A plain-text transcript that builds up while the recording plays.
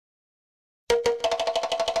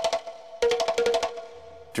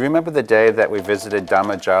Do you remember the day that we visited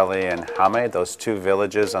Damajalee and Hamey, those two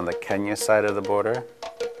villages on the Kenya side of the border?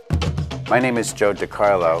 My name is Joe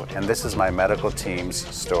DiCarlo, and this is my medical team's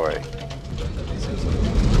story.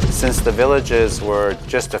 Since the villages were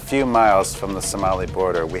just a few miles from the Somali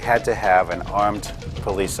border, we had to have an armed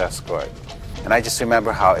police escort. And I just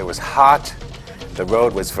remember how it was hot, the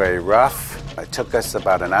road was very rough. It took us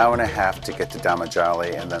about an hour and a half to get to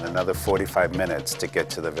Damajalee and then another 45 minutes to get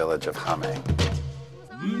to the village of Hamey.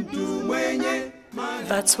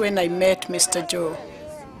 That's when I met Mr. Joe.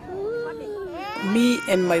 Me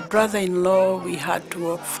and my brother-in-law, we had to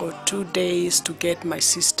walk for 2 days to get my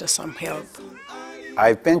sister some help.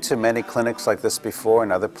 I've been to many clinics like this before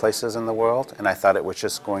in other places in the world, and I thought it was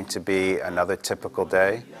just going to be another typical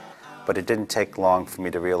day, but it didn't take long for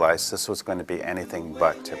me to realize this was going to be anything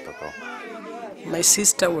but typical. My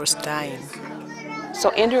sister was dying. So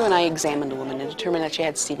Andrew and I examined the woman and determined that she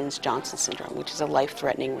had Stevens-Johnson syndrome, which is a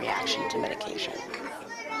life-threatening reaction to medication.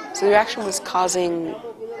 So the reaction was causing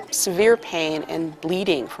severe pain and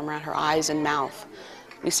bleeding from around her eyes and mouth.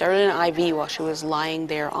 We started an IV while she was lying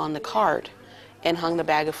there on the cart and hung the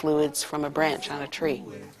bag of fluids from a branch on a tree.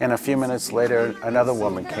 And a few minutes later, another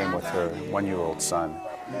woman came with her one-year-old son.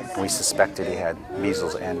 We suspected he had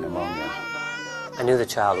measles and pneumonia. I knew the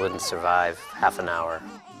child wouldn't survive half an hour.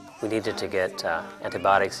 We needed to get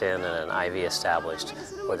antibiotics in and an IV established,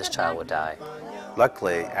 or this child would die.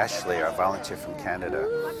 Luckily, Ashley, our volunteer from Canada,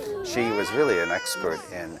 she was really an expert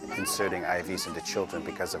in inserting IVs into children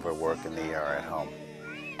because of her work in the ER at home.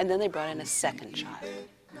 And then they brought in a second child.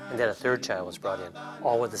 And then a third child was brought in,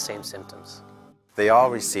 all with the same symptoms. They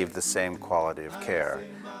all received the same quality of care,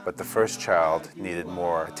 but the first child needed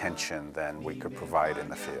more attention than we could provide in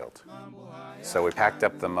the field. So we packed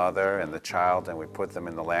up the mother and the child and we put them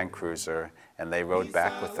in the Land Cruiser, and they rode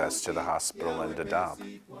back with us to the hospital in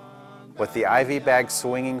Dadaab. With the IV bag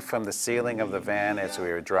swinging from the ceiling of the van as we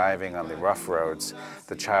were driving on the rough roads,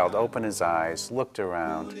 the child opened his eyes, looked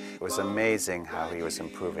around. It was amazing how he was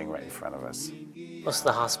improving right in front of us. Most of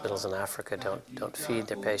the hospitals in Africa don't feed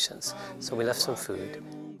their patients, so we left some food.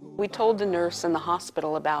 We told the nurse in the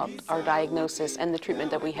hospital about our diagnosis and the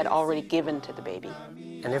treatment that we had already given to the baby.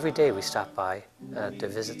 And every day we stopped by to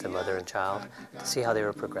visit the mother and child to see how they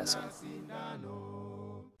were progressing.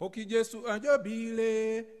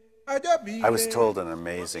 I was told an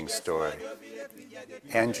amazing story.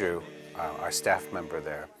 Andrew, our staff member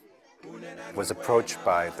there, was approached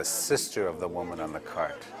by the sister of the woman on the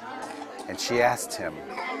cart. And she asked him,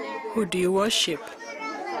 Who do you worship?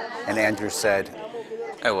 And Andrew said,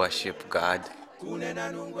 I worship God.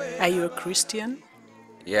 Are you a Christian?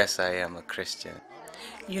 Yes, I am a Christian.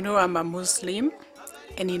 You know, I'm a Muslim,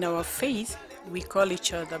 and in our faith, we call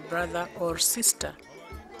each other brother or sister.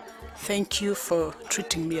 Thank you for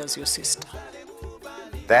treating me as your sister.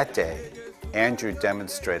 That day, Andrew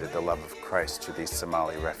demonstrated the love of Christ to these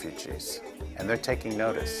Somali refugees, and they're taking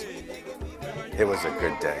notice. It was a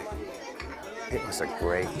good day. It was a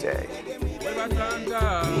great day.